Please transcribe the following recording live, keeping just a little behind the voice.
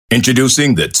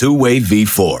Introducing the Two-Way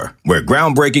V4, where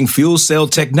groundbreaking fuel cell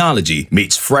technology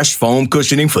meets fresh foam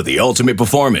cushioning for the ultimate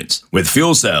performance. With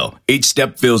Fuel Cell, each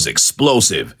step feels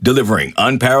explosive, delivering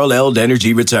unparalleled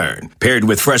energy return. Paired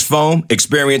with fresh foam,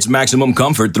 experience maximum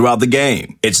comfort throughout the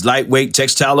game. Its lightweight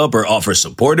textile upper offers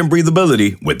support and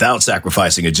breathability without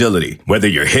sacrificing agility. Whether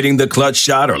you're hitting the clutch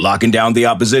shot or locking down the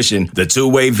opposition, the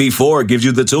Two-Way V4 gives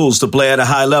you the tools to play at a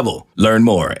high level. Learn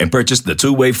more and purchase the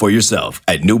Two-Way for yourself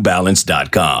at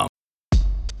newbalance.com.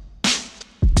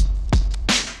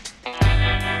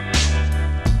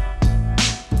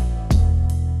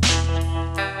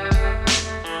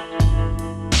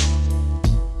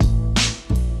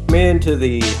 Into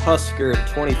the Husker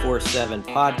 24/7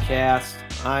 podcast.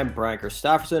 I'm Brian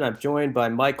Christopherson. I'm joined by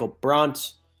Michael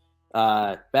Brunt.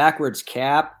 Backwards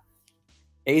cap,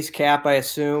 ace cap, I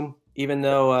assume, even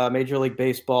though Major League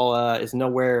Baseball is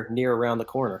nowhere near around the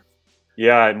corner.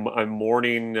 Yeah, I'm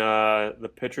mourning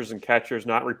the pitchers and catchers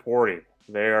not reporting.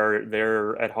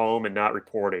 They're at home and not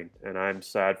reporting, and I'm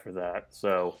sad for that.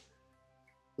 So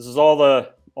this is all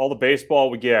the baseball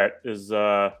we get is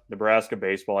Nebraska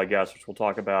baseball, I guess, which we'll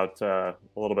talk about a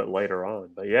little bit later on.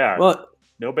 But yeah, well,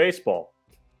 no baseball.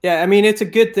 Yeah, I mean, it's a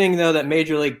good thing, though, that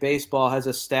Major League Baseball has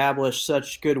established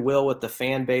such goodwill with the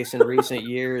fan base in recent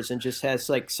years and just has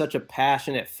like such a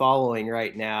passionate following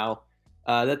right now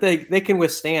that they can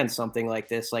withstand something like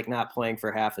this, like not playing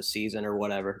for half a season or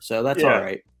whatever. So that's all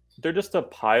right. They're just a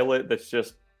pilot that's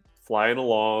just flying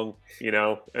along,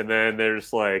 and then they're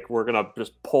just like, we're gonna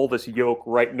just pull this yoke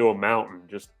right into a mountain,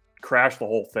 just crash the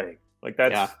whole thing. Like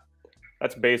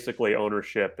that's basically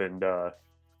ownership and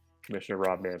Commissioner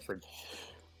Rob Manfred.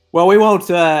 Well, we won't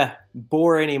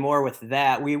bore anymore with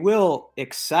that. We will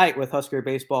excite with Husker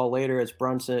baseball later, as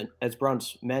Brunt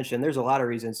mentioned. There's a lot of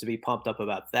reasons to be pumped up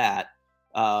about that,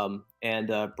 and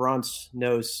Brunt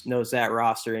knows that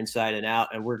roster inside and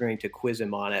out, and we're going to quiz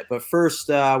him on it. But first,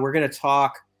 we're going to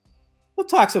talk. We'll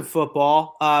talk some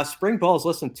football. Spring ball is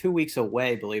less than 2 weeks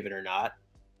away, believe it or not.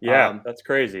 Yeah, that's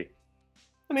crazy.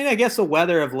 I mean, I guess the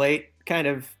weather of late kind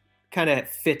of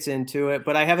fits into it,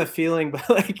 but I have a feeling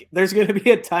like there's going to be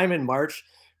a time in March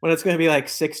when it's going to be like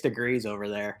 6 degrees over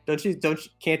there.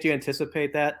 Can't you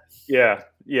anticipate that? Yeah.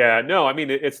 No, I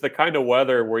mean, it's the kind of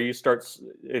weather where you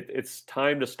it's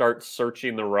time to start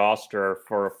searching the roster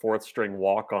for a fourth string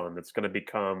walk-on that's going to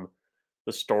become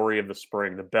the story of the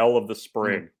spring, the belle of the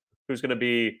spring. Mm-hmm. Who's going to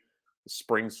be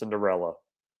spring Cinderella?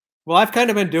 Well, I've kind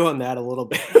of been doing that a little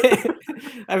bit.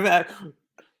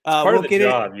 Part of the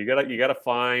job. You gotta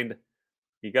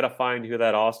find who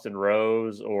that Austin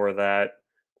Rose or that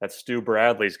Stu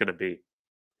Bradley is going to be.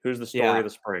 Who's the story of the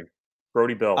spring?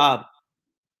 Brody Belt.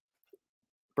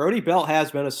 Brody Belt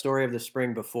has been a story of the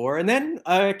spring before, and then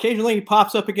occasionally he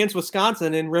pops up against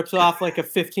Wisconsin and rips off like a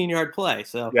 15-yard play.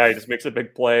 So yeah, he just makes a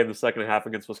big play in the second half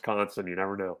against Wisconsin. You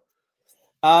never know.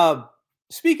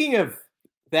 Speaking of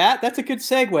that's a good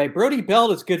segue. Brody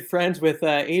Belt is good friends with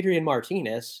Adrian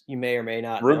Martinez. You may or may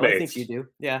not know. I think you do.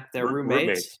 Yeah, they're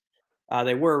roommates.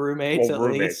 They were roommates old at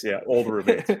roommates, least. Yeah, old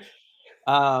roommates.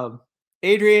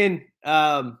 Adrian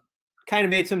kind of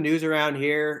made some news around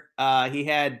here. He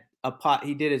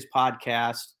did his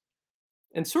podcast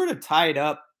and sort of tied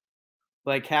up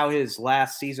like how his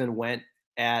last season went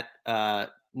at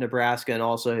Nebraska and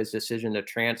also his decision to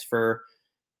transfer.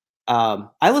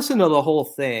 I listened to the whole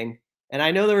thing, and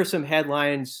I know there were some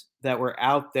headlines that were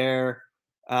out there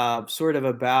sort of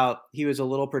about he was a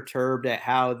little perturbed at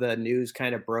how the news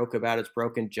kind of broke about his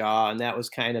broken jaw, and that was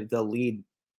kind of the lead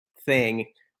thing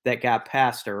that got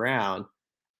passed around.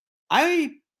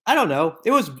 I don't know.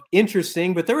 It was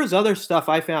interesting, but there was other stuff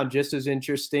I found just as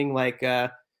interesting, like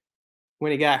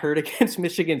when he got hurt against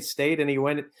Michigan State and he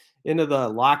went into the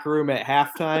locker room at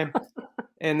halftime.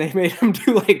 And they made him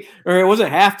do or it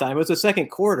wasn't halftime, it was the second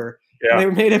quarter. Yeah. And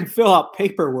they made him fill out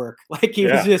paperwork. Like he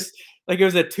was just like it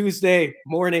was a Tuesday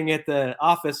morning at the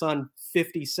office on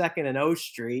 52nd and O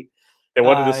Street. They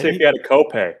wanted to see if he had a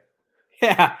copay.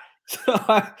 Yeah. So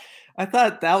I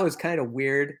thought that was kind of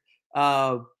weird.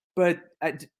 But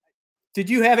did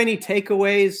you have any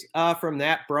takeaways from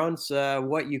that, Brunt?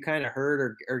 What you kind of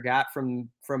heard or got from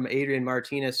Adrian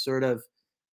Martinez sort of,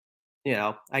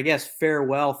 I guess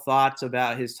farewell thoughts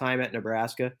about his time at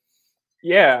Nebraska?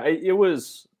 Yeah, it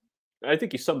was. I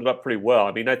think you summed it up pretty well.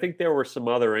 I mean, I think there were some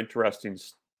other interesting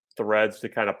threads to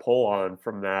kind of pull on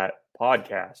from that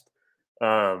podcast.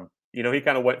 He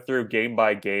kind of went through game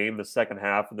by game the second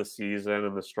half of the season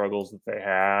and the struggles that they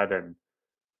had, and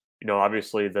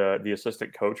obviously the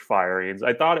assistant coach firings.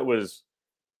 I thought it was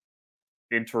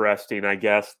interesting, I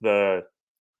guess, the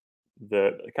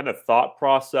kind of thought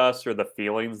process or the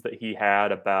feelings that he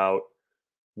had about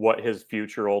what his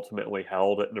future ultimately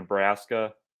held at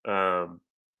Nebraska. And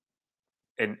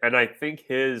I think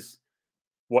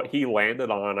what he landed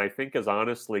on, I think, is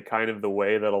honestly kind of the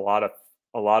way that a lot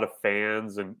of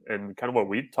fans and kind of what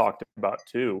we've talked about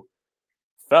too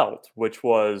felt, which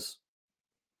was,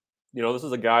 this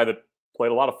is a guy that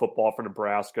played a lot of football for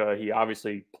Nebraska. He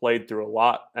obviously played through a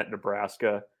lot at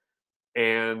Nebraska,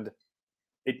 and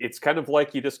it's kind of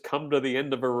like you just come to the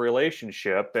end of a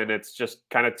relationship, and it's just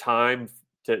kind of time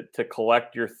to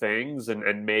collect your things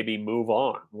and maybe move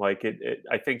on. Like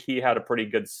I think he had a pretty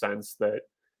good sense that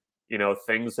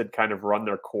things had kind of run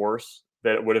their course,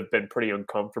 that it would have been pretty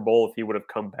uncomfortable if he would have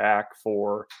come back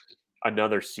for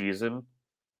another season.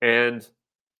 And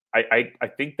I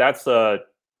think that's a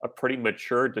pretty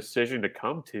mature decision to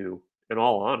come to, in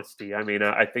all honesty. I mean,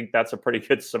 I think that's a pretty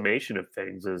good summation of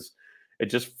things. Is it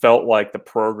just felt like the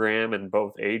program and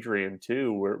both Adrian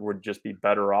too would just be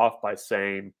better off by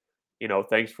saying,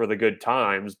 thanks for the good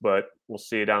times, but we'll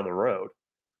see you down the road.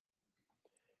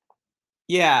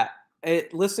 Yeah.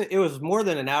 It was more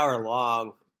than an hour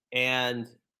long, and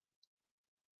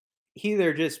he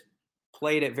either just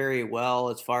played it very well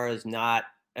as far as not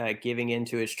giving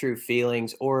into his true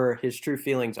feelings, or his true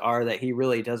feelings are that he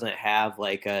really doesn't have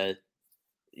like a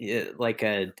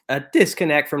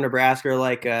disconnect from Nebraska, or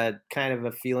like a kind of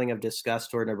a feeling of disgust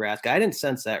toward Nebraska. I didn't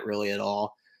sense that really at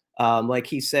all. Like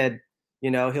he said,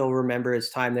 he'll remember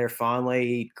his time there fondly.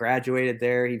 He graduated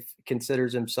there. He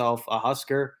considers himself a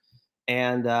Husker.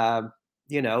 And,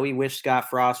 he wished Scott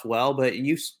Frost well, but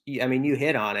you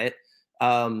hit on it.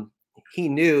 He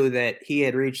knew that he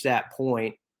had reached that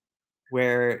point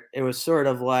where it was sort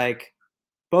of like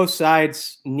both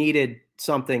sides needed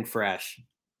something fresh.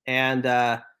 And,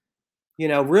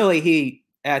 really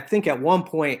I think at one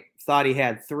point thought he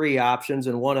had three options,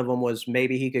 and one of them was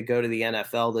maybe he could go to the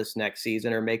NFL this next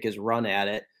season or make his run at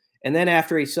it. And then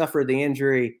after he suffered the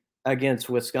injury against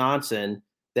Wisconsin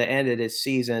that ended his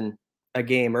season a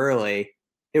game early,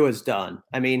 it was done.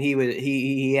 I mean,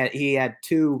 he had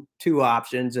two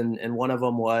options, and one of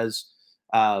them was,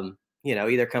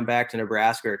 either come back to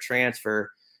Nebraska or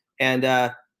transfer.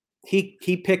 And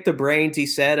he picked the brains, he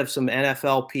said, of some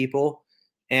NFL people,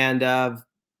 and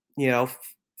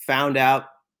found out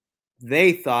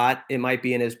they thought it might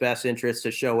be in his best interest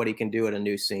to show what he can do at a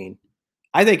new scene.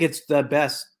 I think it's the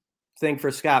best thing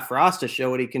for Scott Frost to show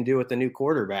what he can do with the new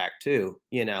quarterback too.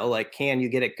 Can you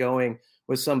get it going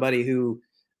with somebody who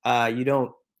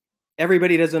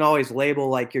everybody doesn't always label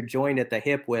like you're joined at the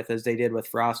hip with, as they did with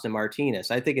Frost and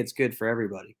Martinez. I think it's good for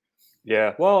everybody.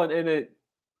 Yeah. Well, and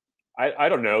I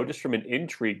don't know, just from an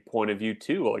intrigue point of view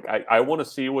too. Like I want to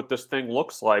see what this thing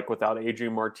looks like without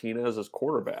Adrian Martinez as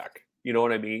quarterback. You know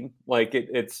what I mean? Like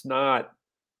it's not,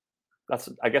 that's,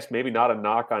 I guess, maybe not a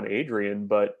knock on Adrian,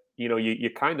 but you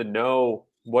kind of know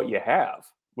what you have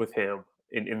with him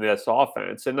in this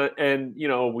offense. And you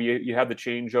have the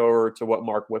changeover to what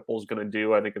Mark Whipple's going to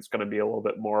do. I think it's going to be a little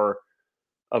bit more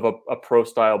of a pro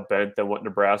style bent than what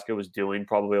Nebraska was doing,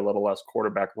 probably a little less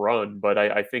quarterback run, but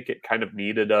I think it kind of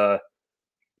needed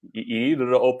you needed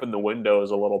to open the windows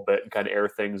a little bit and kind of air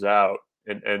things out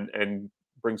and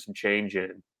bring some change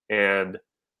in. And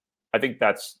I think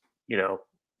that's,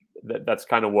 that's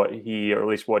kind of what he, or at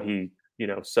least what he,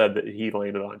 said that he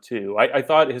landed on too. I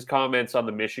thought his comments on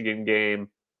the Michigan game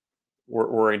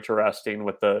were interesting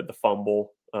with the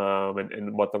fumble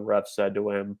and what the ref said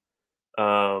to him.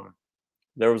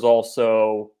 There was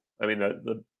also, I mean,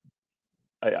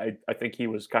 I think he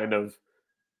was kind of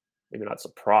maybe not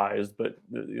surprised, but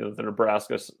the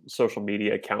Nebraska social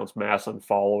media accounts mass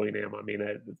unfollowing him. I mean,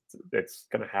 it's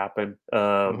going to happen.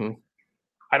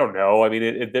 I don't know. I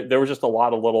mean, there was just a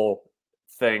lot of little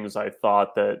things I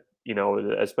thought that,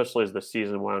 especially as the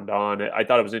season wound on, I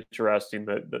thought it was interesting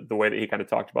that the way that he kind of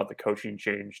talked about the coaching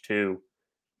change too.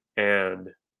 And,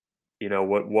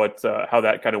 how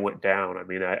that kind of went down. I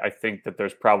mean, I think that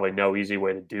there's probably no easy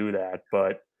way to do that,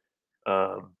 but,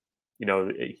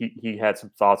 he had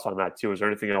some thoughts on that too. Is there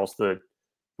anything else that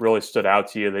really stood out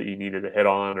to you that you needed to hit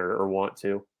on or want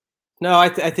to? No, I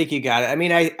think you got it. I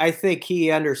mean, I think he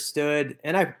understood,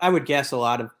 and I would guess a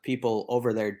lot of people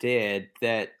over there did,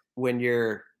 that when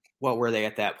what were they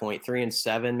at that point?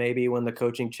 3-7, maybe, when the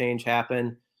coaching change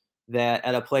happened, that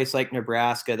at a place like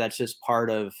Nebraska, that's just part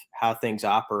of how things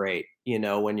operate,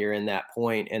 when you're in that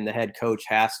point, and the head coach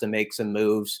has to make some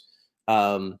moves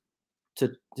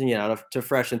to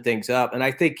freshen things up. And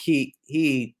I think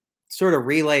he sort of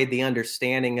relayed the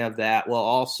understanding of that, while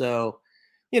also,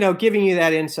 giving you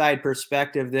that inside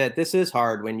perspective that this is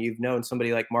hard when you've known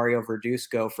somebody like Mario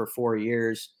Verduzco for 4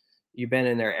 years. You've been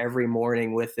in there every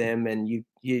morning with him, and you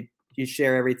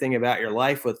share everything about your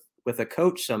life with a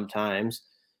coach sometimes,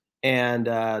 and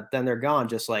then they're gone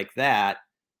just like that.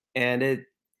 And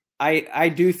I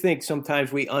do think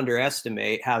sometimes we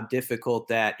underestimate how difficult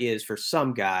that is for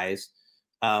some guys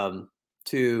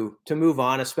to move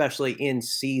on, especially in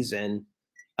season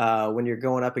when you're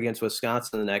going up against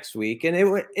Wisconsin the next week. And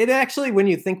it actually, when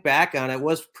you think back on it,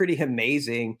 was pretty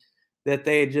amazing that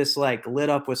they just like lit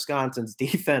up Wisconsin's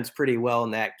defense pretty well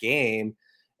in that game.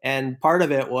 And part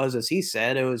of it was, as he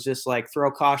said, it was just like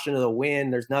throw caution to the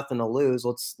wind. There's nothing to lose.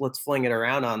 Let's fling it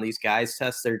around on these guys,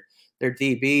 test their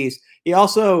DBs. He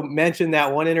also mentioned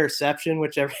that one interception,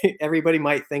 which everybody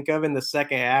might think of in the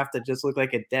second half, that just looked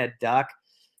like a dead duck.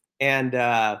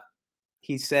 And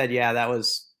he said, yeah, that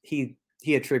was he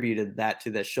attributed that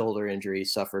to the shoulder injury he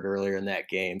suffered earlier in that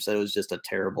game. So it was just a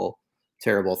terrible,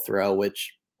 terrible throw,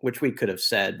 which we could have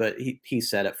said, but he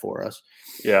said it for us.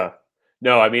 Yeah.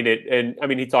 No, I mean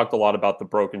he talked a lot about the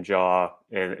broken jaw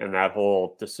and that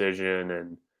whole decision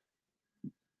and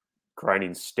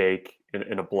grinding steak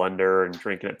in a blender and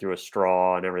drinking it through a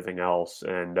straw and everything else.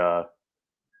 And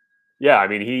yeah, I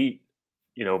mean, he,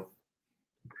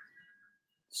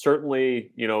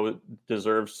 certainly,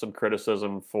 deserves some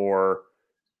criticism for,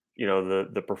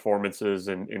 the performances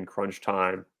in crunch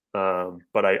time.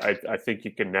 But I think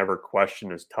you can never question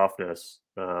his toughness.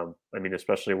 I mean,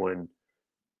 especially when,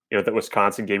 that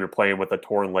Wisconsin game, you're playing with a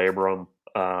torn labrum,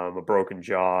 a broken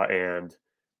jaw, and,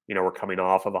 we're coming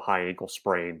off of a high ankle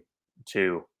sprain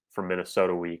too from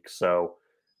Minnesota week. So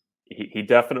he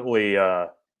definitely,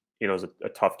 is a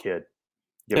tough kid.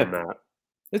 Give him that.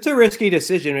 It's a risky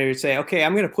decision when you say, okay,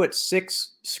 I'm going to put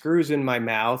 6 screws in my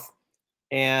mouth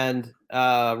and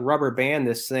rubber band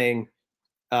this thing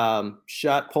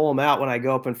shut, pull them out when I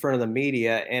go up in front of the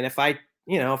media. And if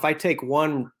I take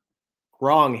one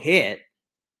wrong hit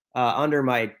under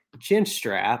my chin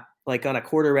strap, like on a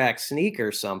quarterback sneak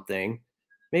or something,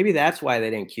 maybe that's why they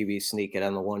didn't QB sneak it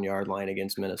on the 1 yard line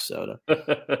against Minnesota.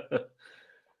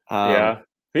 Yeah.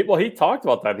 Well, he talked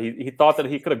about that. He thought that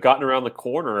he could have gotten around the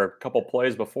corner a couple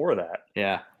plays before that.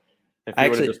 Yeah. If he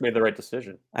would have just made the right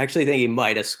decision. I actually think he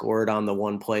might have scored on the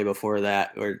one play before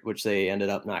that, which they ended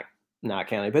up not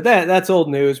counting. But that's old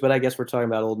news, but I guess we're talking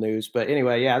about old news. But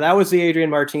anyway, yeah, that was the Adrian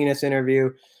Martinez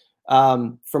interview.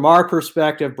 From our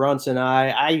perspective, Brunson and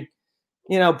I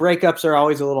breakups are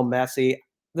always a little messy.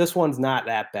 This one's not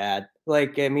that bad.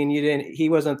 Like, I mean, he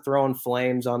wasn't throwing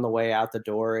flames on the way out the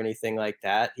door or anything like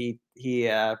that. He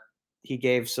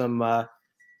gave some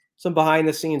behind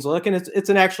the scenes look, and it's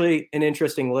actually an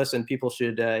interesting listen. People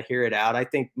should hear it out. I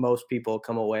think most people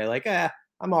come away like,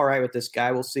 I'm all right with this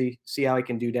guy. We'll see how he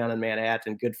can do down in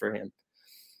Manhattan. Good for him.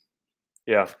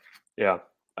 Yeah. Yeah.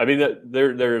 I mean,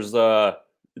 there's I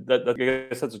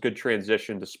guess that's a good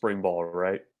transition to spring ball,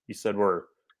 right? He said we're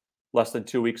less than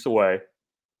 2 weeks away.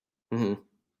 Mm-hmm.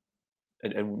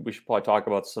 And we should probably talk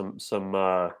about some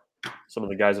of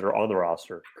the guys that are on the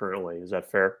roster currently. Is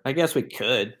that fair? I guess we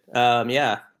could.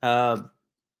 Yeah.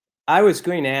 I was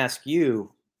going to ask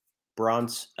you,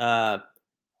 Bruns. I've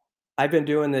been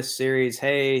doing this series.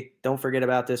 Hey, don't forget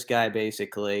about this guy,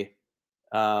 basically,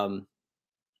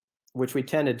 which we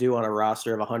tend to do on a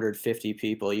roster of 150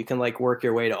 people. You can work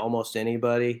your way to almost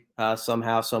anybody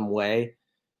somehow, some way.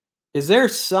 Is there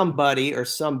somebody or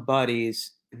some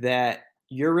buddies that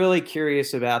you're really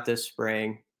curious about this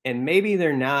spring, and maybe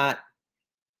they're not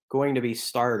going to be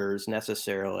starters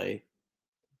necessarily,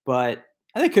 but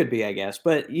they could be, I guess.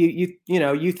 But you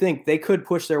think they could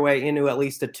push their way into at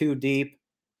least a 2 deep,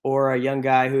 or a young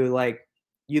guy who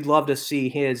you'd love to see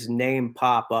his name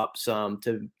pop up some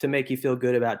to make you feel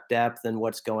good about depth and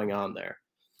what's going on there.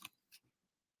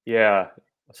 Yeah.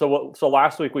 So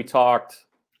last week we talked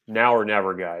now or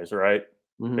never guys, right?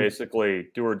 Mm-hmm. Basically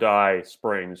do or die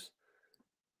springs.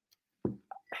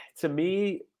 To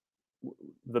me,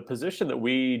 the position that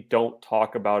we don't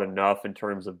talk about enough in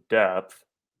terms of depth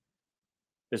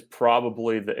is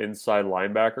probably the inside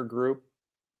linebacker group.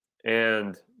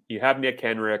 And you have Nick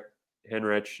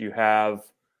Henrich, you have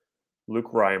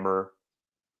Luke Reimer.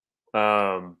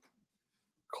 Klaravik,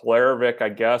 I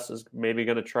guess, is maybe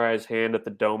going to try his hand at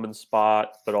the Doman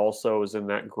spot, but also is in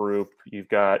that group. You've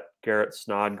got Garrett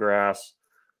Snodgrass,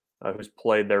 who's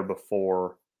played there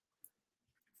before.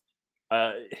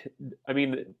 I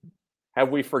mean, have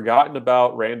we forgotten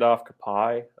about Randolph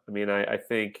Kapai? I mean, I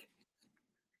think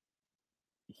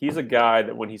he's a guy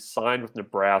that when he signed with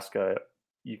Nebraska,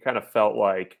 you kind of felt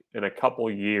like in a couple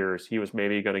of years he was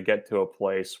maybe going to get to a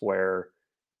place where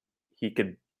he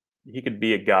could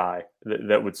be a guy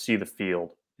that would see the field.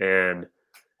 And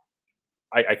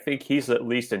I think he's at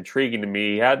least intriguing to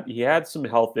me. He had some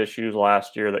health issues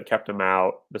last year that kept him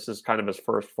out. This is kind of his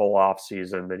first full off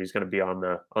season that he's going to be on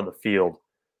the field.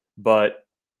 But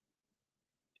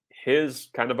his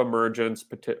kind of emergence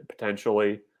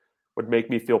potentially would make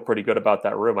me feel pretty good about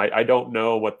that room. I don't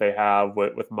know what they have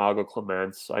with Mago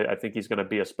Clements. I think he's going to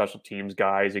be a special teams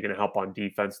guy. Is he going to help on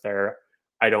defense there?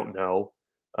 I don't know.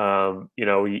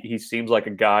 He seems like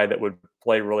a guy that would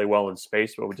play really well in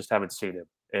space, but we just haven't seen him.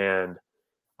 And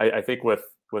I think with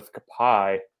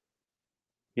Kapai,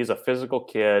 he's a physical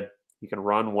kid. He can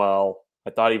run well. I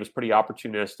thought he was pretty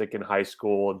opportunistic in high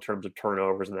school in terms of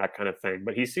turnovers and that kind of thing.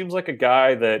 But he seems like a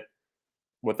guy that,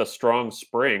 with a strong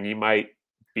spring, you might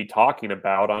be talking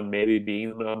about on maybe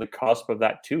being on the cusp of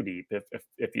that 2 deep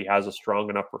if he has a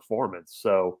strong enough performance.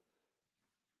 So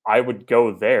I would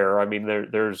go there. I mean,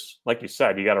 there's, like you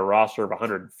said, you got a roster of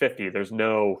 150.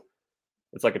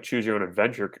 It's like a choose your own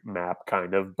adventure map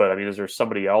kind of. But I mean, is there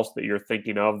somebody else that you're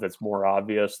thinking of that's more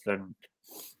obvious than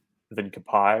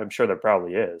Kapai? I'm sure there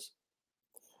probably is.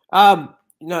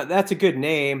 That's a good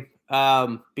name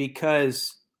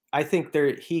because I think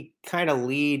he kind of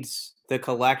leads the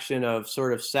collection of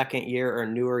sort of second year or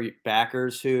newer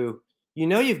backers who,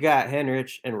 you've got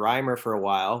Henrich and Reimer for a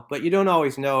while, but you don't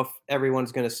always know if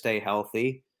everyone's going to stay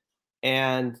healthy.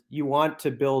 And you want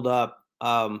to build up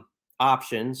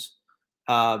options,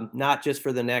 not just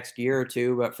for the next year or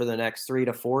two, but for the next 3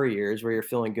 to 4 years where you're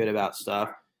feeling good about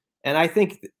stuff. And I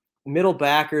think middle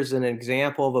backer is an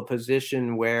example of a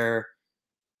position where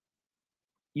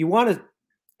you want to,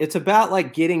 it's about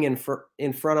like getting in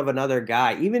front of another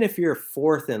guy. Even if you're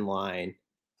fourth in line,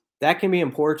 that can be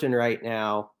important right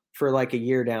now for like a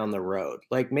year down the road.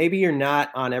 Like maybe you're not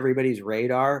on everybody's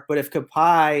radar, but if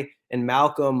Kapai and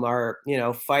Malcolm are,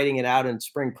 fighting it out in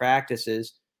spring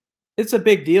practices, it's a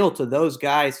big deal to those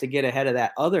guys to get ahead of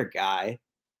that other guy,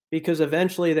 because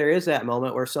eventually there is that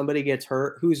moment where somebody gets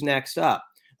hurt. Who's next up?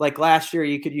 Like last year,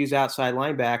 you could use outside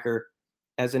linebacker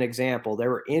as an example. There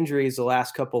were injuries the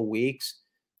last couple of weeks,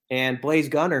 and Blaise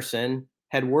Gunnerson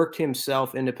had worked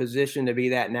himself into position to be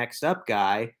that next up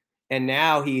guy. And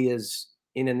now he is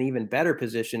in an even better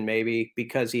position, maybe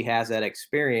because he has that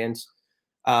experience.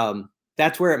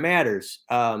 That's where it matters.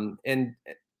 And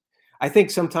I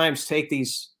think sometimes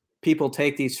people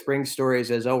take these spring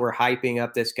stories as, oh, we're hyping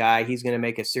up this guy, he's going to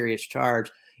make a serious charge.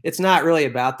 It's not really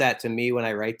about that to me when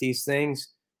I write these things.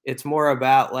 It's more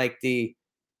about like the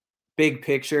big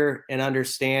picture and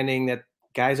understanding that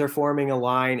guys are forming a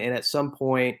line, and at some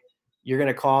point you're going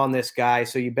to call on this guy,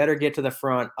 so you better get to the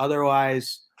front.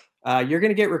 Otherwise, you're going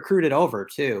to get recruited over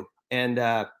too. And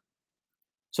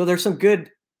so there's some good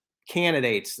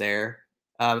candidates there.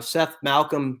 Seth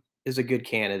Malcolm is a good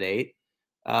candidate.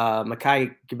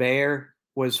 Mekhi Gabayer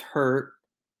was hurt,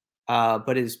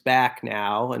 but is back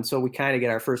now. And so we kind of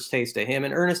get our first taste of him.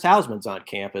 And Ernest Hausman's on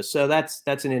campus. So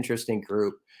that's an interesting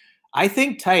group. I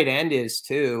think tight end is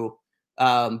too,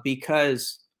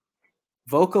 because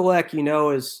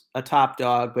Vokalek, is a top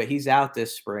dog, but he's out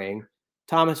this spring.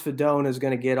 Thomas Fidone is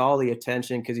going to get all the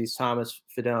attention because he's Thomas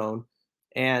Fidone.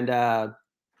 And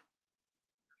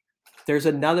there's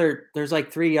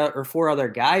like 3 or 4 other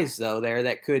guys, though, there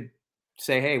that could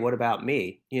say, hey, what about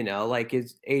me? Like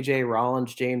is AJ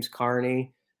Rollins, James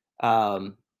Carney.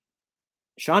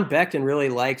 Sean Beckton really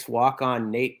likes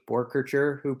walk-on Nate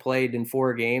Borkercher, who played in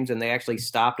 4 games, and they actually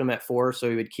stopped him at 4 so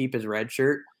he would keep his red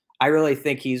shirt. I really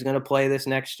think he's going to play this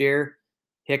next year.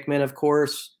 Hickman, of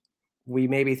course, we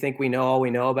maybe think we know all we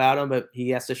know about him, but he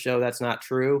has to show that's not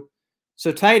true.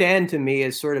 So tight end to me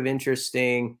is sort of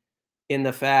interesting in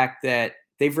the fact that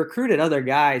they've recruited other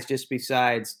guys just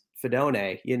besides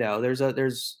Fidone.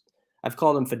 I've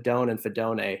called him Fidone and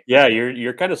Fidone. Yeah,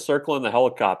 you're kind of circling the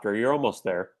helicopter. You're almost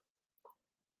there.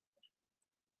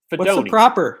 Fidone. What's the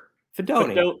proper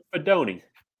Fidone? Fidone.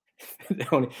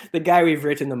 The guy we've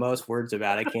written the most words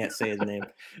about. I can't say his name.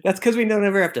 That's because we don't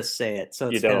ever have to say it. So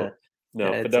it's Fidone.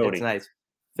 It's nice.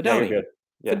 Fidone.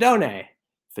 Yeah,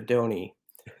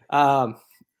 Fidone.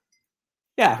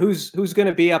 Yeah, who's going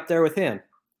to be up there with him?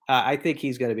 I think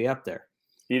he's going to be up there.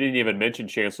 You didn't even mention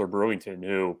Chancellor Brewington,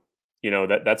 who,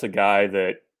 that's a guy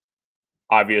that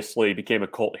obviously became a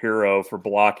cult hero for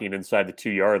blocking inside the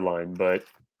 2-yard line. But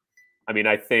I mean,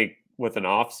 I think with an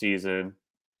off season,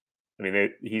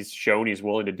 he's shown he's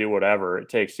willing to do whatever it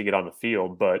takes to get on the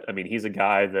field. But I mean, he's a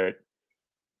guy that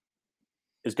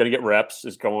is going to get reps,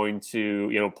 is going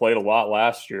to, played a lot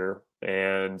last year,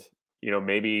 and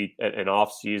maybe an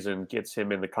off season gets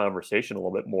him in the conversation a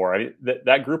little bit more.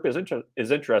 That group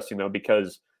is interesting though,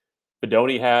 because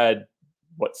Fidone had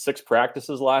 6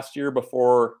 practices last year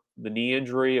before the knee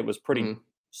injury. It was pretty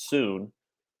soon.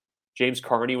 James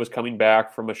Carney was coming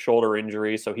back from a shoulder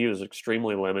injury, so he was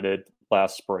extremely limited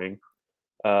last spring.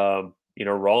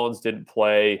 Rollins didn't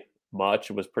play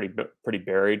much and was pretty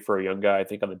buried for a young guy, I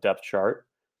think, on the depth chart.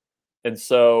 And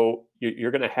so you're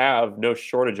going to have no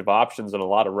shortage of options and a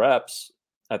lot of reps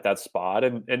at that spot.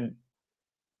 And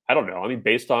I don't know. I mean,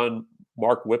 based on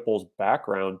Mark Whipple's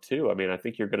background too, I mean, I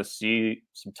think you're going to see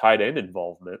some tight end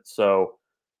involvement. So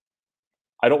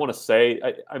I don't want to say,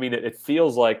 I mean, it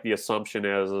feels like the assumption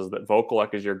is that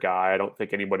Vokolek is your guy. I don't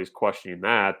think anybody's questioning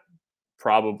that,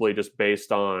 probably just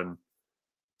based on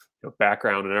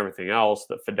background and everything else,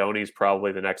 that Fidone is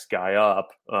probably the next guy up,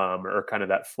 or kind of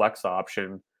that flex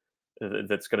option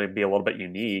that's going to be a little bit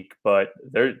unique. But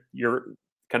you're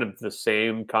kind of the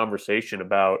same conversation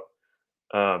about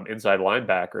inside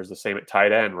linebackers, the same at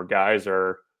tight end, where guys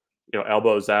are,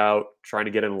 elbows out, trying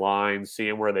to get in line,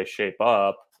 seeing where they shape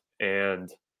up. And,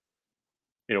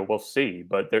 we'll see.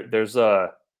 But there's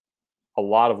a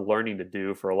lot of learning to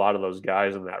do for a lot of those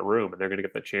guys in that room, and they're going to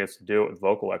get the chance to do it with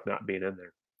Vokolek not being in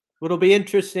there. What'll be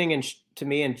interesting to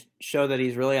me and show that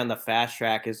he's really on the fast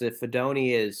track is if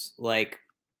Fidone is like,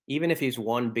 even if he's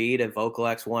 1B to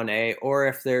Vokolek's 1A, or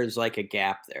if there's like a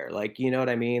gap there, like, you know what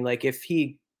I mean? Like if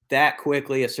he that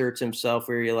quickly asserts himself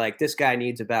where you're like, this guy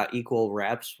needs about equal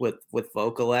reps with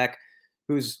Vokolek,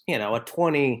 who's, a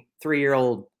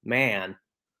 23-year-old man,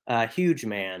 a huge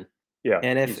man. Yeah.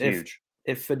 And if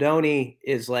Fidone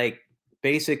is like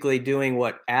basically doing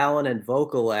what Allen and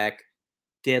Vokolek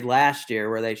did last year,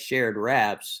 where they shared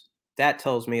reps, that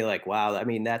tells me like, wow, I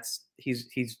mean,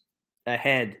 he's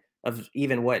ahead of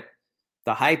even what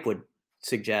the hype would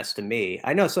suggest to me.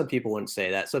 I know some people wouldn't say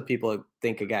that. Some people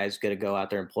think a guy's going to go out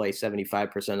there and play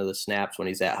 75% of the snaps when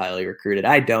he's that highly recruited.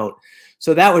 I don't.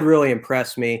 So that would really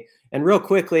impress me. And real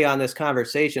quickly on this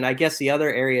conversation, I guess the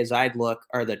other areas I'd look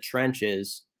are the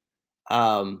trenches,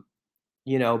 beyond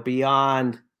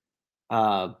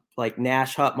like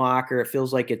Nash Hutmacher. It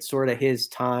feels like it's sort of his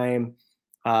time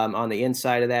on the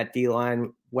inside of that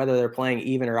D-line, whether they're playing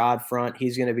even or odd front,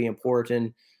 he's going to be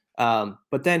important.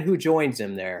 But then who joins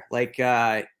him there? Like,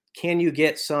 can you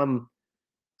get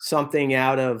something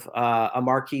out of a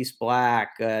Marquise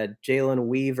Black, Jalen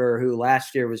Weaver, who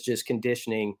last year was just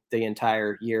conditioning the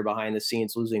entire year behind the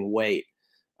scenes, losing weight?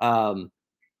 Raquan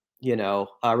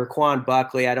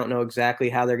Buckley, I don't know exactly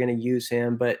how they're going to use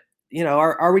him, but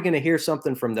are we going to hear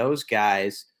something from those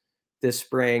guys this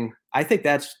spring? I think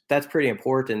that's pretty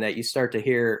important that you start to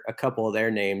hear a couple of their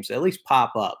names at least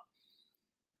pop up.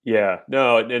 Yeah,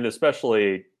 no, and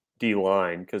especially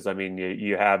D-line, because I mean,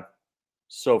 you have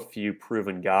so few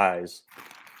proven guys,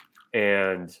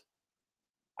 and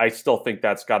I still think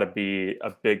that's got to be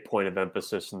a big point of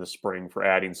emphasis in the spring for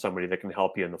adding somebody that can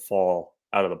help you in the fall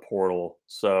out of the portal.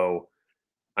 So,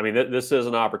 I mean, this is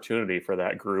an opportunity for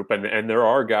that group, and there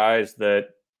are guys that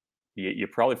you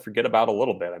probably forget about a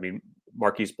little bit. I mean,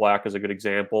 Marquise Black is a good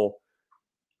example.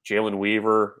 Jalen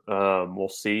Weaver, we'll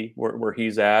see where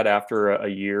he's at after a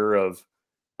year of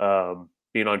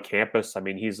being on campus. I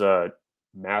mean, he's a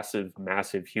massive,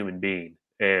 massive human being.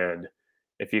 And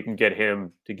if you can get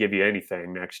him to give you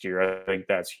anything next year, I think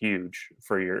that's huge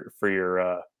for your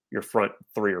front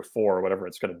 3 or 4, whatever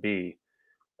it's going to be.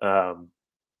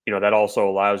 That also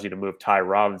allows you to move Ty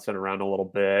Robinson around a little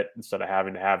bit instead of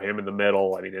having to have him in the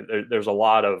middle. I mean, there's a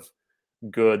lot of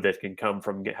good that can come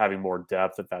from having more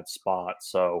depth at that spot.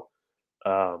 So,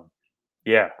 I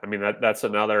mean, that's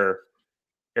another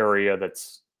area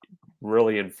that's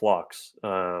really in flux.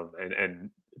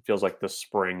 And it feels like this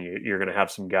spring you're going to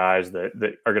have some guys that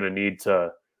are going to need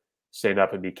to stand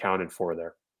up and be counted for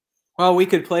there. Well, we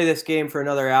could play this game for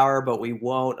another hour, but we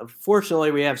won't.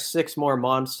 Unfortunately, we have 6 more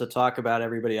months to talk about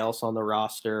everybody else on the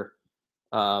roster.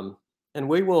 And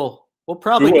we'll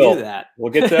probably do that.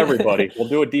 We'll get to everybody. We'll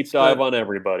do a deep dive on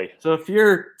everybody. So if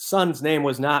your son's name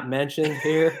was not mentioned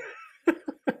here,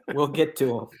 we'll get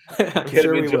to him. I'm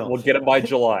sure we will. We'll get him by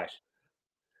July.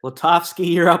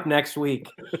 Latovsky, you're up next week.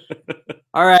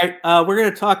 All right. We're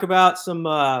going to talk about some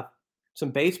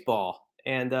baseball,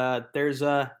 and there's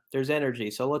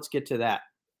energy. So let's get to that.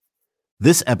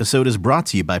 This episode is brought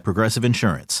to you by Progressive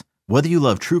Insurance. Whether you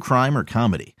love true crime or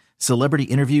comedy, celebrity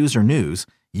interviews or news,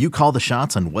 you call the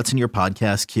shots on what's in your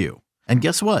podcast queue. And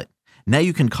guess what? Now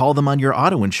you can call them on your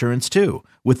auto insurance too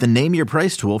with the Name Your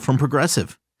Price tool from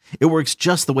Progressive. It works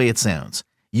just the way it sounds.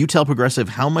 You tell Progressive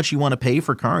how much you want to pay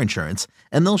for car insurance,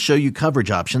 and they'll show you coverage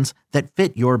options that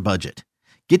fit your budget.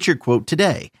 Get your quote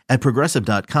today at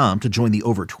Progressive.com to join the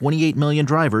over 28 million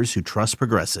drivers who trust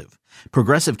Progressive.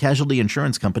 Progressive Casualty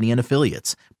Insurance Company and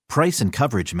Affiliates. Price and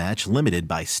coverage match limited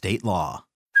by state law.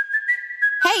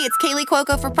 Hey, it's Kaylee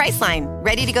Cuoco for Priceline.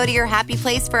 Ready to go to your happy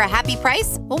place for a happy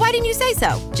price? Well, why didn't you say so?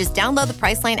 Just download the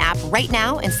Priceline app right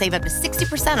now and save up to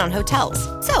 60% on hotels.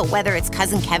 So whether it's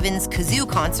Cousin Kevin's Kazoo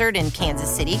Concert in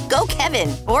Kansas City, go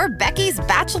Kevin, or Becky's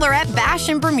Bachelorette Bash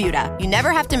in Bermuda, you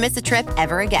never have to miss a trip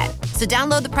ever again. So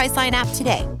download the Priceline app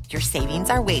today. Your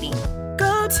savings are waiting.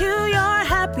 Go to your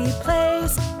happy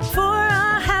place for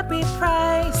a happy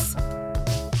price.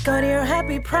 Go to your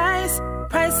happy price,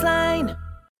 Priceline.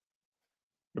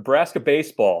 Nebraska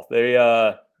baseball, they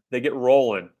get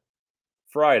rolling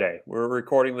Friday. We're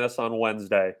recording this on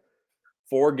Wednesday.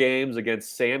 4 games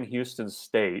against Sam Houston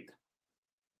State.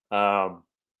 A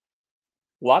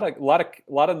lot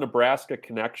of Nebraska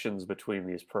connections between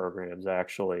these programs,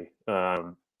 actually. A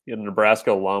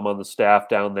Nebraska alum on the staff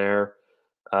down there.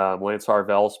 Lance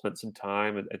Harvell spent some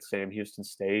time at Sam Houston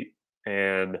State,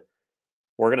 and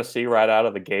we're going to see right out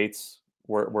of the gates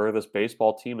where this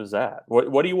baseball team is at.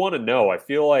 What do you want to know? I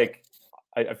feel like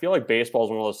baseball is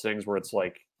one of those things where it's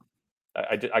like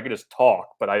I could just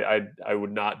talk, but I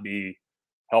would not be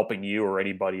helping you or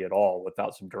anybody at all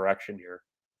without some direction here.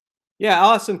 Yeah,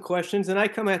 I'll ask some questions, and I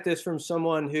come at this from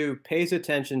someone who pays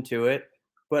attention to it,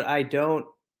 but I don't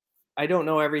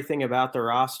know everything about the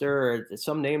roster, or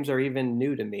some names are even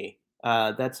new to me.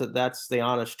 That's the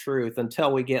honest truth.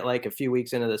 Until we get like a few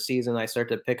weeks into the season, I start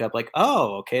to pick up like,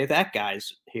 oh, okay, that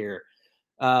guy's here.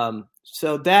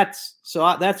 So that's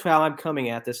how I'm coming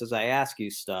at this as I ask you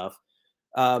stuff.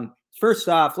 First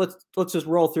off, let's just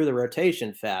roll through the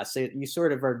rotation fast. You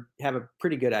sort of have a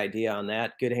pretty good idea on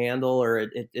that, good handle, or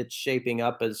it's shaping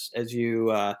up as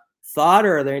you thought,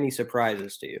 or are there any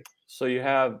surprises to you? So you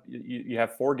have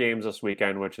 4 games this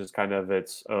weekend, which is kind of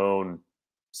its own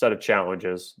set of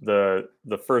challenges. The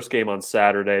first game on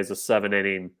Saturday is a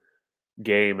 7-inning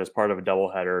game as part of a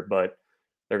doubleheader, but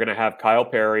they're going to have Kyle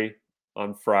Perry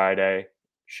on Friday,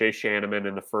 Shea Shanneman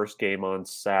in the first game on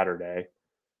Saturday.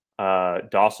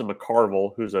 Dawson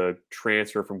McCarville, who's a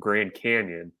transfer from Grand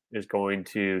Canyon, is going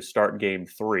to start game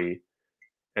 3.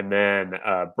 And then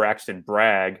Braxton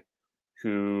Bragg,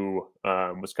 who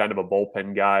was kind of a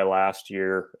bullpen guy last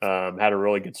year, had a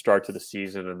really good start to the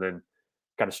season and then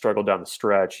kind of struggled down the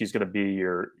stretch. He's going to be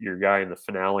your guy in the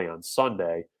finale on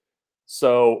Sunday.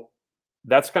 So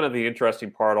that's kind of the interesting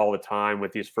part all the time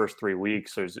with these first 3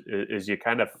 weeks is you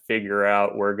kind of figure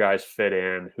out where guys fit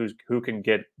in, who can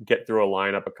get through a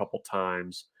lineup a couple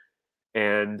times.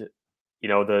 And, you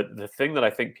know, the thing that I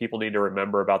think people need to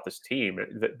remember about this team,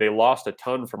 they lost a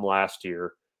ton from last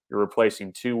year. You're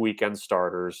replacing 2 weekend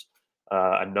starters,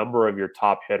 a number of your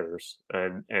top hitters,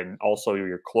 and also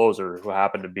your closer, who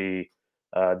happened to be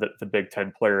the Big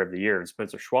Ten Player of the Year, and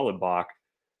Spencer Schwellenbach.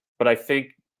 But I think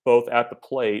both at the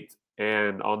plate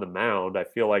and on the mound, I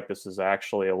feel like this is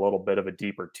actually a little bit of a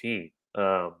deeper team.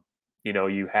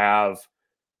 You have,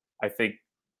 I think,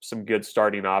 some good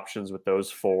starting options with those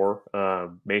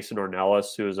 4. Mason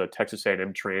Ornelas, who is a Texas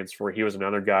A&M transfer, he was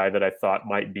another guy that I thought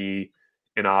might be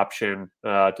an option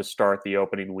to start the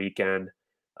opening weekend.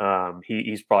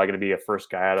 He's probably going to be a first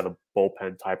guy out of the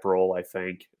bullpen type role, I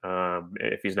think,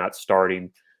 if he's not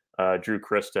starting. Drew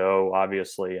Christo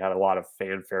obviously had a lot of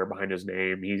fanfare behind his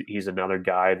name. He's another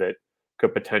guy that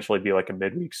could potentially be like a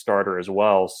midweek starter as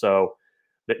well. So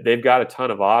they've got a ton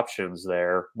of options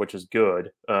there, which is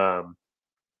good. And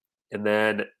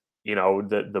then,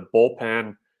 the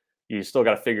bullpen, you still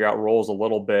got to figure out roles a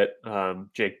little bit.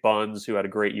 Jake Buns, who had a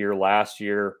great year last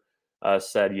year,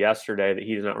 said yesterday that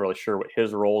he's not really sure what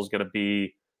his role is going to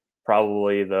be.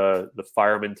 Probably the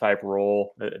fireman type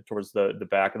role towards the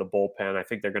back of the bullpen. I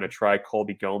think they're going to try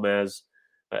Colby Gomez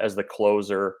as the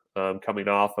closer, coming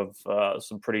off of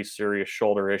some pretty serious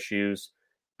shoulder issues,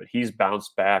 but he's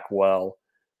bounced back well.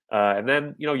 And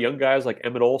then, young guys like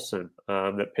Emmett Olson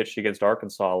that pitched against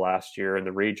Arkansas last year in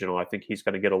the regional, I think he's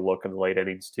going to get a look in the late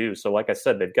innings too. So like I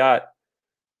said, they've got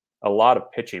a lot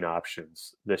of pitching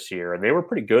options this year, and they were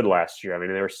pretty good last year. I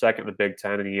mean, they were second in the Big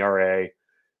Ten in ERA,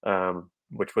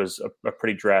 which was a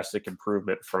pretty drastic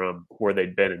improvement from where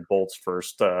they'd been in Bolt's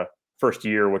first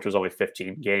year, which was only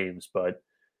 15 games. But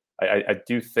I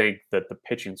do think that the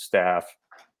pitching staff,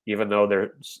 even though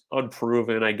they're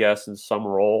unproven, I guess, in some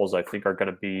roles, I think are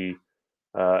going to be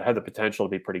have the potential to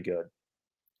be pretty good.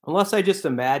 Unless I just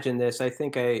imagine this, I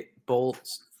think Bolt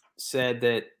said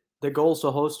that the goal is to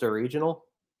host a regional,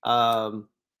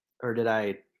 or did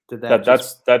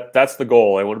that's the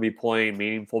goal. I want to be playing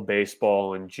meaningful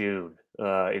baseball in June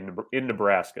in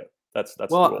Nebraska. That's the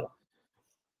goal.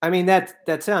 I mean,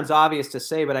 that sounds obvious to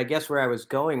say, but I guess where I was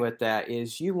going with that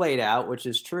is you laid out, which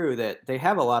is true, that they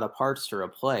have a lot of parts to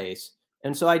replace.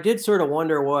 And so I did sort of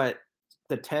wonder what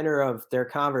the tenor of their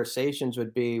conversations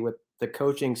would be with the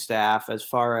coaching staff as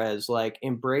far as like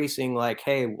embracing like,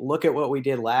 hey, look at what we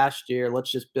did last year.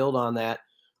 Let's just build on that,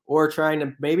 or trying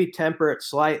to maybe temper it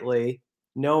slightly,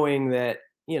 knowing that,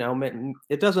 you know,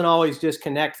 it doesn't always just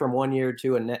connect from one year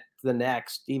to the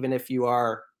next, even if you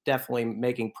are definitely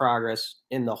making progress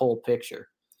in the whole picture.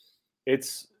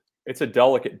 It's a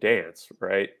delicate dance,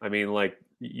 right? I mean, like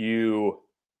you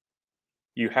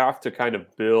have to kind of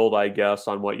build, I guess,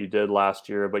 on what you did last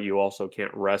year, but you also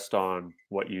can't rest on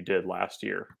what you did last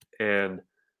year. And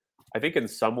I think in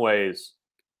some ways,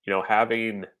 you know,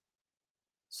 having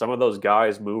some of those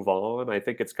guys move on, I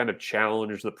think it's kind of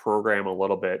challenged the program a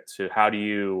little bit to how do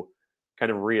you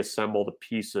kind of reassemble the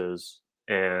pieces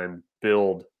and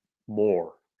build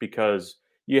more, because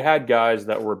you had guys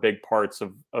that were big parts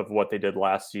of what they did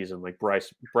last season, like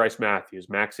Bryce Matthews,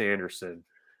 Max Anderson,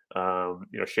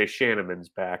 you know, Shea Shanaman's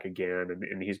back again,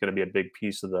 and he's going to be a big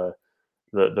piece of the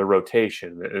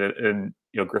rotation, and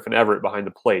you know, Griffin Everett behind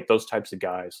the plate, those types of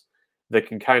guys that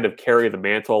can kind of carry the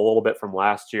mantle a little bit from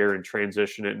last year and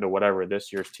transition it into whatever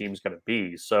this year's team's going to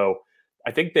be. So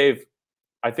I think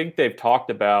they've talked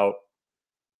about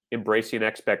embracing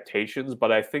expectations,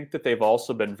 but I think that they've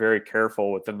also been very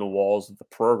careful within the walls of the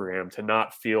program to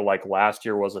not feel like last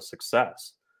year was a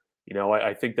success. You know,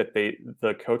 I think that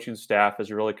the coaching staff has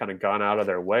really kind of gone out of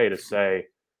their way to say,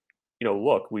 you know,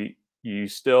 look,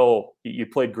 you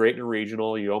played great in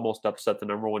regional, you almost upset the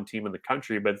number one team in the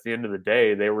country, but at the end of the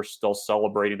day, they were still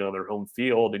celebrating on their home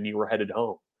field and you were headed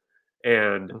home.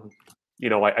 And, you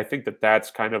know, I think that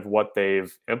that's kind of what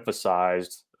they've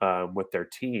emphasized with their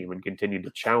team and continue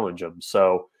to challenge them.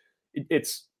 So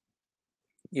it's,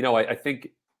 you know, I think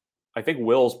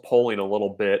Will's pulling a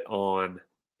little bit on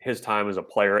his time as a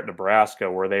player at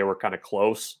Nebraska, where they were kind of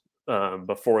close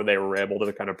before they were able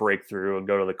to kind of break through and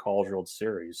go to the College World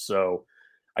Series. So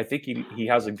I think he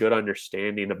has a good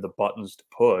understanding of the buttons to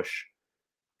push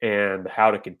and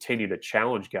how to continue to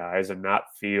challenge guys and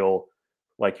not feel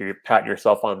like you're patting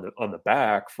yourself on the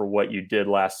back for what you did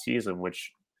last season,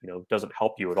 which, you know, doesn't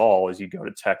help you at all as you go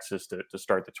to Texas to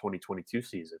start the 2022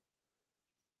 season.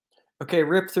 Okay,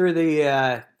 rip through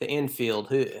the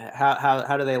infield.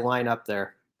 How do they line up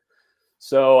there?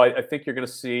 So I think you're going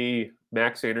to see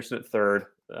Max Anderson at third.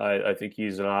 I think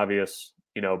he's an obvious,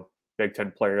 you know, Big Ten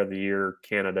Player of the Year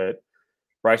candidate.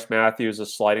 Bryce Matthews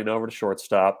is sliding over to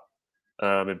shortstop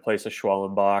in place of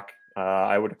Schwellenbach.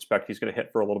 I would expect he's going to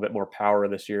hit for a little bit more power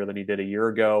this year than he did a year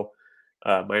ago.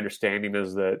 My understanding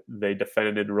is that they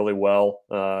defended really well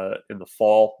in the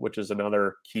fall, which is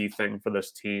another key thing for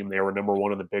this team. They were number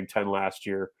one in the Big Ten last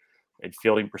year in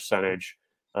fielding percentage.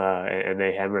 And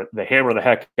they hammer the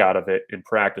heck out of it in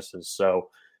practices. So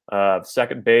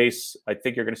second base, I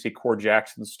think you're going to see Core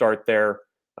Jackson start there,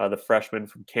 the freshman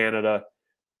from Canada.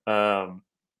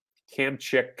 Cam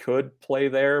Chick could play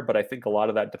there, but I think a lot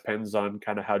of that depends on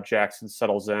kind of how Jackson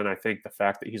settles in. I think the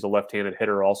fact that he's a left-handed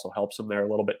hitter also helps him there a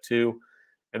little bit too.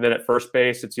 And then at first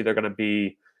base, it's either going to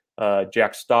be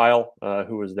Jack Stile,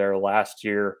 who was there last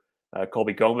year.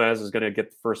 Colby Gomez is going to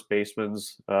get the first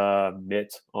baseman's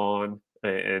mitt on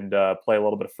and play a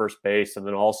little bit of first base. And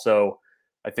then also,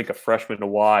 I think a freshman to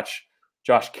watch,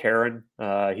 Josh Caron.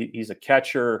 He's a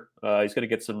catcher. He's going to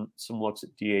get some looks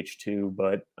at DH too,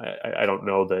 but I don't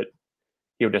know that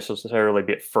he would necessarily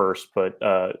be at first, but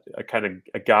a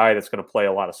guy that's going to play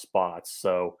a lot of spots.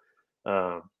 So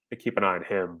keep an eye on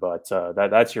him. But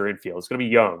that's your infield. It's going to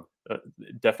be young,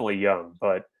 definitely young,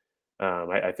 but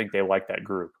I think they like that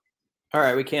group. All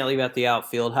right, we can't leave out the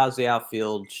outfield. How's the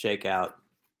outfield shake out?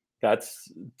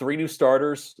 That's 3 new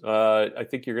starters. I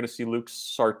think you're going to see Luke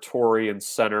Sartori in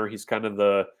center. He's kind of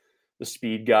the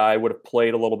speed guy. Would have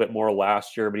played a little bit more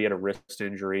last year, but he had a wrist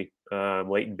injury.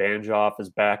 Leighton Banjoff is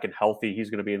back and healthy. He's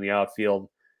going to be in the outfield.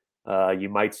 You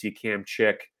might see Cam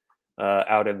Chick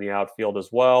out in the outfield as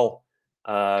well.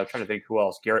 Trying to think who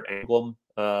else. Garrett Anglem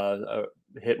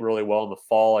hit really well in the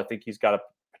fall. I think he's got a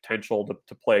potential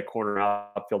to play a corner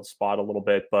outfield spot a little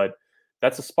bit, but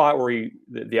that's a spot where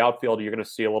the outfield, you're going to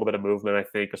see a little bit of movement, I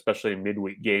think, especially in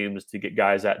midweek games to get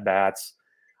guys at bats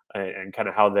and kind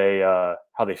of how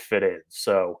they fit in.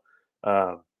 So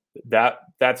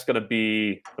that's going to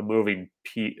be a moving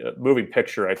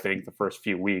picture, I think, the first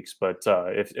few weeks. But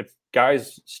if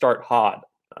guys start hot,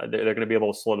 they're going to be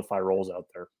able to solidify roles out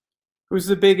there. Who's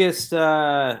the biggest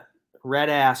red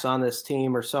ass on this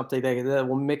team or something that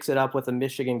will mix it up with a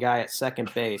Michigan guy at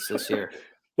second base this year?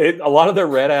 A lot of their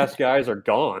red ass guys are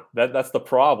gone. That's the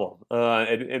problem.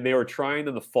 And they were trying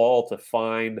in the fall to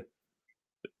find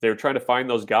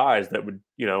those guys that would,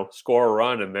 you know, score a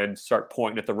run and then start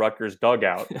pointing at the Rutgers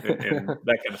dugout and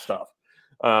that kind of stuff.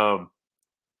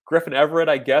 Griffin Everett,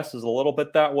 I guess, is a little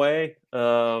bit that way.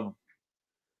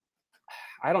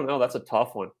 I don't know. That's a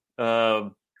tough one.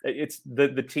 It's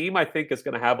the team I think is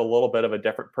going to have a little bit of a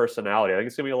different personality. I think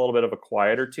it's going to be a little bit of a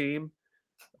quieter team,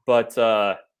 but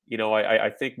I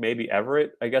think maybe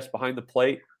Everett, I guess, behind the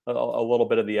plate, a little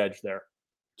bit of the edge there.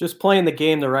 Just playing the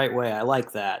game the right way. I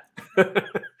like that.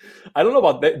 I don't know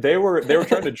about they were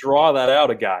trying to draw that out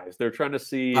of guys. They're trying to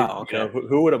see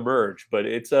who would emerge, but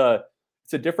it's a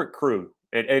different crew.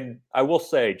 And I will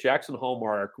say Jackson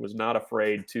Hallmark was not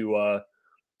afraid to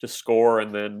score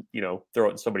and then throw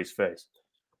it in somebody's face.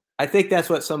 I think that's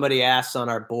what somebody asked on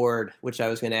our board, which I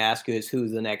was going to ask you, is who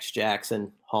the next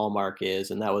Jackson Hallmark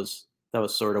is, and that was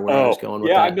sort of where I was going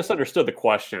with that. Yeah, I misunderstood the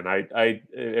question. I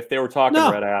if they were talking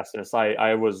Red Assness,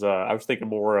 I was thinking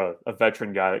more a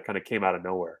veteran guy that kind of came out of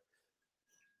nowhere.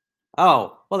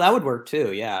 Oh, well, that would work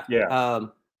too. Yeah. Yeah.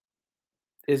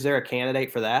 Is there a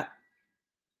candidate for that?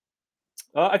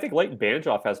 I think Leighton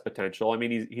Banjoff has potential. I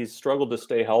mean, he's struggled to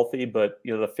stay healthy, but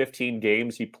the 15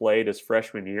 games he played his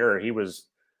freshman year, he was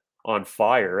on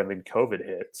fire, and then COVID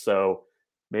hit. So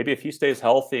maybe if he stays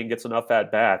healthy and gets enough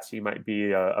at bats, he might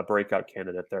be a breakout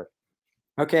candidate there.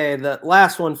 Okay, the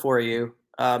last one for you.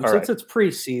 Since right. It's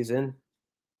preseason,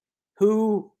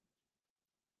 who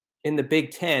in the Big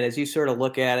Ten, as you sort of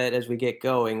look at it as we get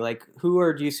going, like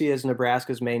do you see as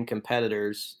Nebraska's main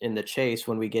competitors in the chase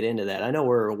when we get into that? I know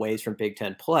we're a ways from Big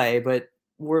Ten play, but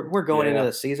we're going into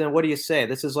the season. What do you say?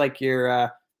 This is like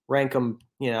your rank them,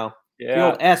 the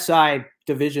old SI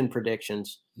division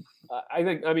predictions. I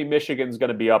mean, Michigan's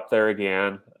going to be up there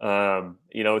again.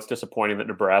 It's disappointing that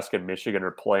Nebraska and Michigan are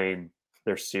playing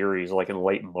their series like in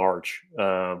late March.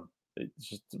 It's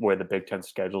just the way the Big Ten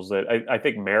schedules it. I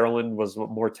think Maryland was a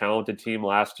more talented team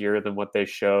last year than what they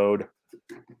showed.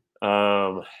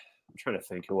 I'm trying to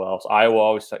think who else. Iowa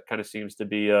always kind of seems to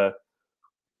be a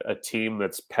team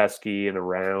that's pesky and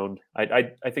around.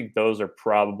 I think those are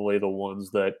probably the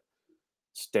ones that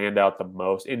stand out the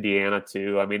most. Indiana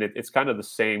too. I mean, it's kind of the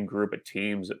same group of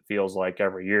teams. It feels like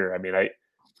every year. I mean,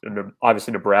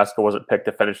 obviously Nebraska wasn't picked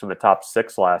to finish in the top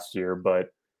 6 last year, but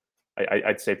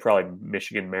I'd say probably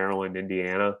Michigan, Maryland,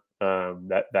 Indiana.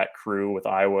 That crew with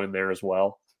Iowa in there as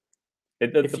well.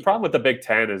 The problem with the Big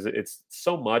Ten is it's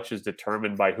so much is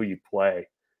determined by who you play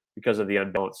because of the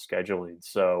unbalanced scheduling.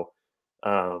 So.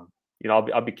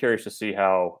 I'll be curious to see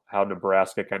how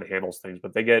Nebraska kind of handles things,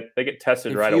 but they get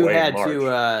tested right away. If you had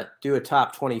to do a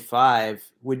top 25,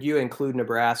 would you include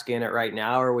Nebraska in it right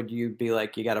now, or would you be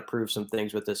like, you got to prove some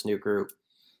things with this new group?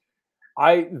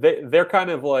 They're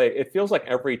kind of like, it feels like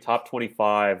every top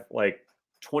 25, like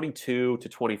 22 to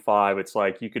 25, it's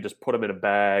like you could just put them in a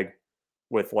bag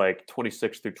with like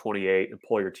 26 through 28 and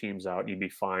pull your teams out and you'd be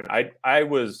fine. I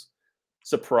was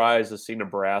surprised to see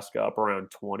Nebraska up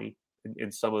around 20.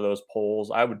 In some of those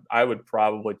polls, I would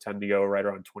probably tend to go right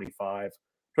around 25,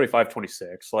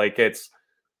 26. Like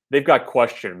they've got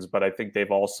questions, but I think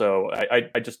they've also, I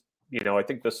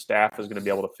think the staff is going to be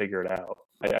able to figure it out.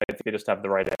 I think they just have the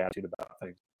right attitude about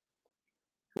things.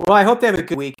 Well, I hope they have a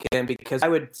good weekend because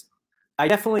I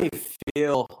definitely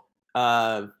feel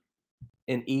an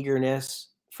eagerness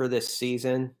for this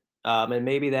season. And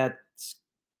maybe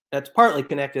that's partly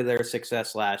connected to their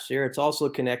success last year. It's also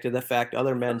connected to the fact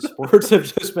other men's sports have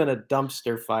just been a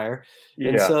dumpster fire. Yeah.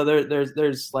 And so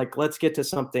there's like, let's get to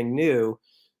something new.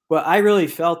 But I really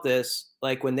felt this,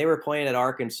 like when they were playing at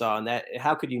Arkansas, and that,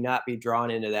 how could you not be drawn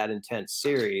into that intense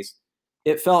series?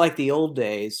 It felt like the old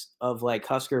days of like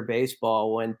Husker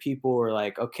baseball when people were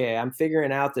like, okay, I'm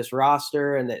figuring out this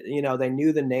roster, and that, they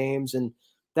knew the names, and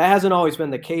that hasn't always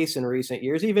been the case in recent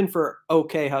years, even for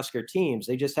okay Husker teams.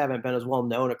 They just haven't been as well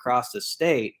known across the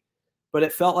state. But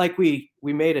it felt like we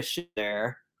made a shift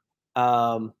there.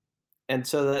 And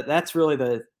so that's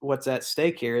really what's at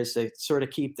stake here, is to sort of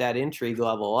keep that intrigue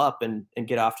level up and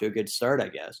get off to a good start, I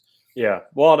guess. Yeah.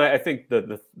 Well, and I think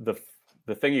the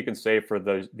thing you can say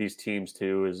for these teams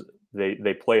too is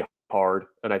they play hard.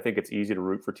 And I think it's easy to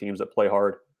root for teams that play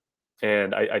hard.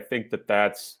 And I think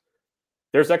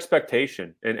there's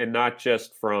expectation, and not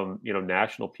just from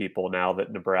national people now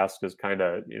that Nebraska's kind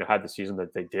of had the season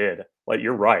that they did. Like,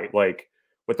 you're right, like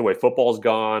with the way football's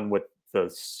gone, with the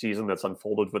season that's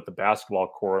unfolded with the basketball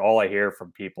court, all I hear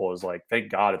from people is like, thank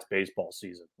God it's baseball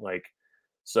season. Like,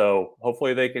 so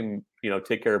hopefully they can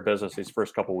take care of business these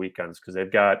first couple weekends, because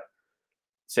they've got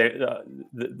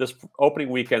this opening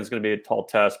weekend is going to be a tall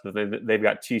test, but then they've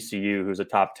got TCU, who's a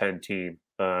top 10 team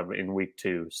in week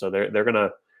 2, so they're gonna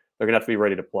have to be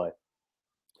ready to play.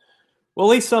 Well,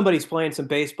 at least somebody's playing some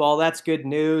baseball. That's good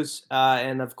news.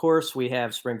 And of course, we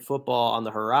have spring football on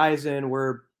the horizon.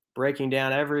 We're breaking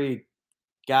down every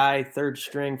guy, third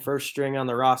string, first string on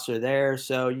the roster there.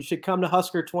 So you should come to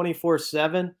Husker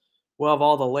 24/7. We'll have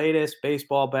all the latest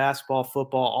baseball, basketball,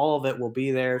 football, all of it will be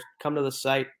there. Come to the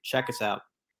site, check us out.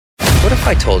 What if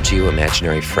I told you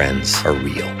imaginary friends are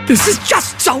real? This is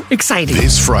just so exciting.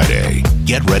 This Friday,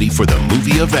 get ready for the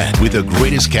movie event with the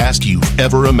greatest cast you've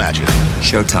ever imagined.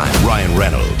 Showtime. Ryan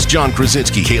Reynolds, John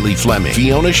Krasinski, Kaylee Fleming,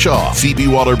 Fiona Shaw, Phoebe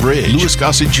Waller-Bridge, Louis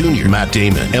Gossett Jr., Matt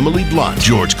Damon, Emily Blunt,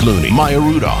 George Clooney, Maya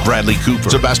Rudolph, Bradley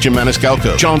Cooper, Sebastian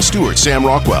Maniscalco, Jon Stewart, Sam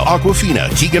Rockwell, Awkwafina,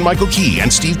 Keegan-Michael Key,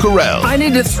 and Steve Carell. I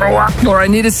need to throw up or I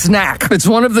need a snack. It's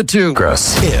one of the two.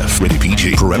 Gross. If. Rated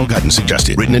PG. Parental guidance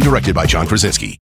suggested. Written and directed by John Krasinski.